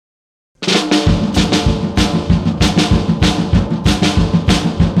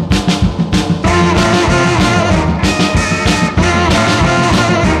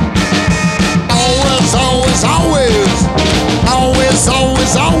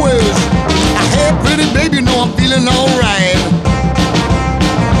feeling alright.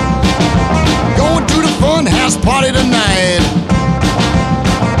 Going to the fun house party tonight.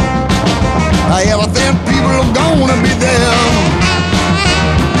 I ever think people are gonna be there.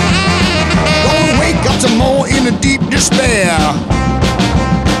 Gonna wake up tomorrow in a deep despair.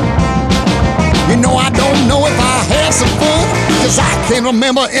 You know I don't know if I had some fun, 'cause I can't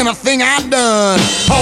remember anything I done.